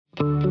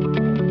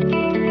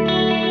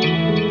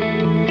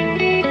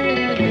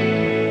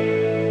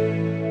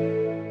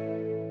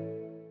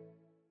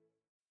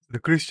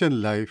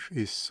Christian life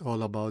is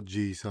all about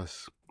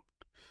Jesus.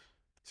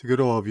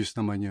 Siguro obvious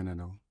naman yun,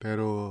 ano?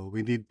 Pero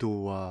we need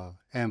to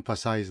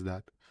emphasize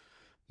that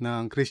na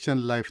ang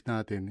Christian life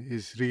natin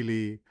is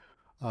really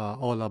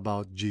all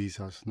about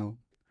Jesus, no?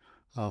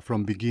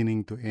 From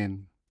beginning to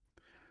end.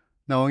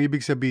 Now, ang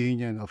ibig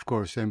sabihin niyan, of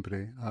course,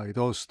 siyempre, it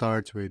all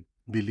starts with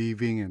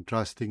believing and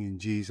trusting in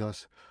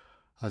Jesus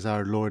as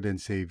our Lord and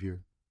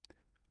Savior.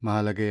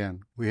 Mahalaga yan.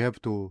 We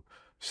have to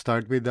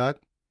start with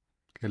that.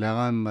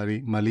 Kailangan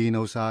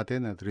malinaw sa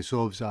atin at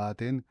resolve sa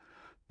atin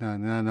na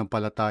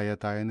nananampalataya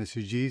tayo na si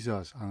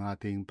Jesus ang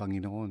ating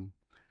Panginoon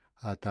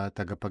at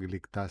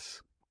tagapagligtas.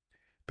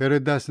 Pero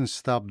it doesn't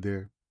stop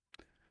there.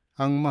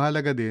 Ang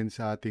mahalaga din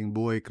sa ating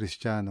buhay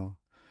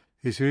Kristiyano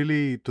is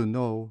really to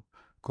know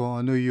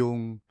kung ano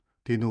yung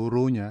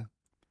tinuro niya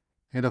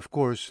and of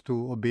course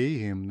to obey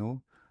Him,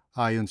 no?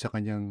 Ayon sa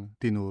kanyang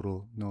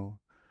tinuro,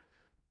 no?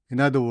 In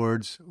other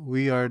words,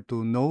 we are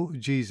to know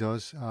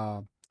Jesus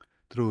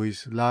through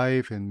His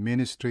life and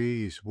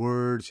ministry, His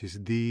words, His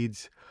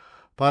deeds,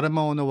 para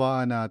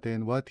maunawaan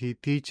natin what He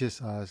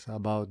teaches us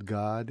about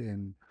God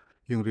and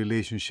yung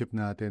relationship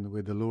natin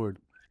with the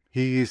Lord.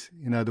 He is,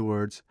 in other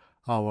words,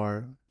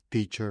 our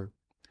teacher.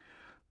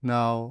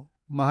 Now,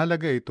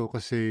 mahalaga ito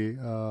kasi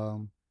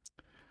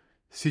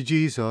si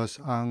Jesus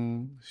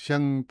ang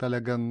siyang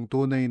talagang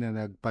tunay na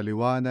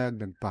nagpaliwanag,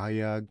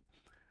 nagpahayag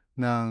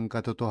ng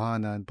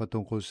katotohanan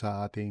patungkol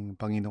sa ating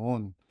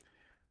Panginoon.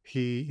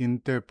 He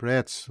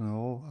interprets,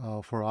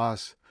 for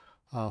us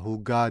who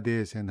God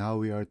is and how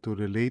we are to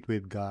relate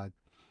with God.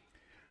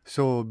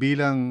 So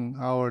bilang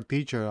our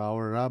teacher,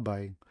 our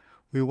rabbi,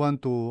 we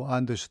want to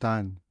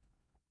understand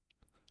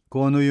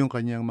kung ano yung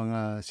kanyang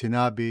mga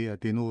sinabi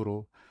at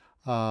tinuro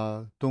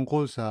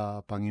tungkol sa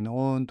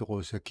Panginoon,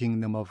 tungkol sa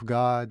Kingdom of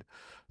God,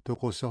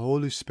 tungkol sa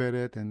Holy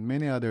Spirit, and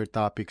many other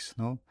topics,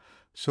 no?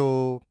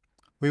 So,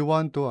 we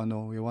want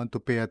to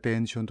pay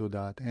attention to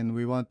that and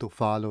we want to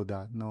follow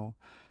that, no?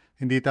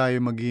 Hindi tayo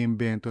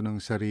mag-iimbento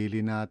ng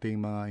sarili nating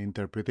mga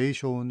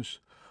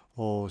interpretations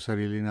o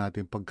sarili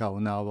nating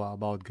pagkaunawa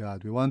about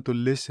God. We want to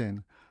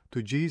listen to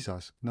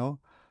Jesus,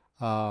 no?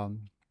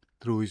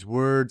 Through His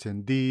words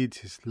and deeds,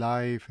 His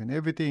life, and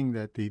everything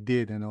that He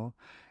did,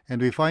 And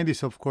we find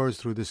this, of course,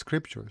 through the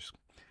Scriptures.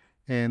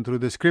 And through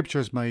the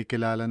Scriptures,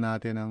 makikilala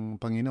natin ang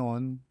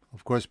Panginoon,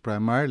 of course,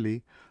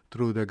 primarily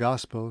through the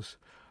Gospels.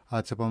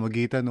 At sa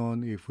pamagitan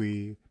nun, if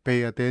we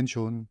pay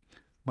attention,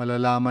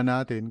 malalaman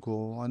natin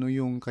kung ano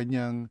yung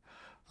kanyang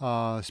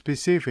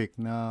specific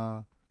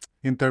na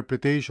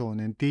interpretation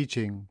and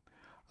teaching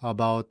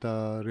about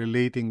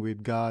relating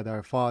with God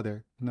our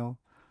Father,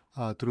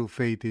 through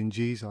faith in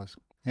Jesus.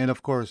 And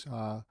of course,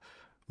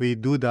 we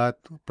do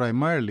that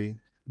primarily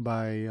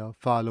by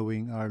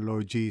following our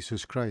Lord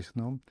Jesus Christ,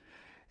 no?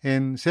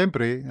 And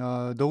siyempre,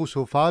 those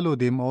who followed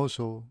Him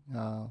also,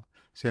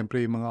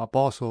 siyempre yung mga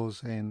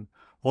apostles and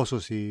also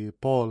si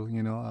Paul,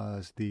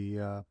 as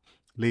the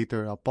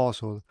later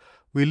apostle,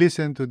 we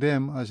listen to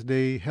them as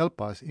they help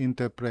us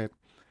interpret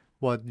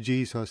what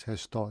Jesus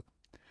has taught.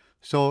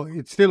 So,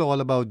 it's still all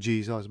about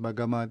Jesus.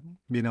 Bagamat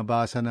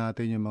binabasa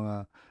natin yung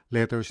mga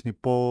letters ni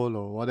Paul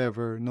or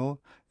whatever, no?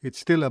 It's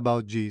still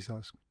about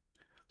Jesus.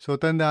 So,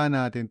 tandaan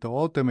natin to.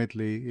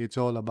 Ultimately, it's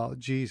all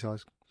about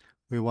Jesus.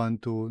 We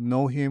want to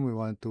know Him, we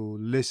want to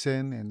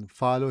listen and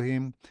follow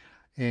Him,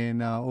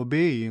 and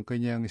obey yung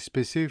kanyang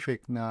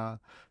specific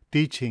na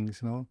teachings,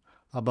 no?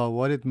 About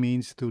what it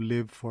means to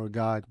live for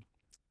God,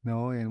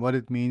 no? And what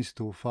it means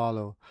to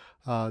follow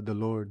the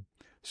Lord.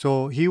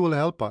 So He will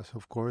help us,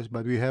 of course,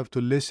 but we have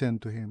to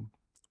listen to Him.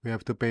 We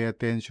have to pay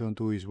attention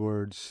to His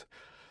words.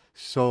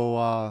 So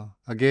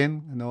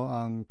again,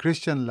 ang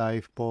Christian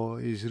life po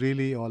is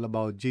really all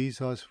about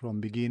Jesus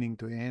from beginning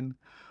to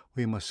end.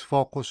 We must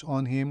focus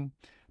on Him,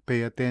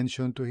 pay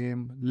attention to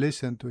Him,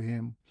 listen to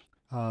Him,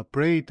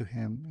 pray to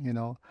Him,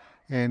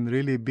 and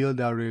really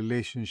build our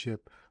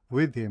relationship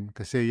with Him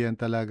kasi yan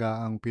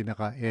talaga ang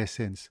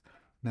pinaka-essence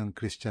ng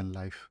Christian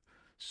life.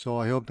 So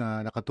I hope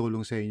na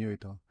nakatulong sa inyo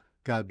ito.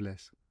 God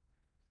bless.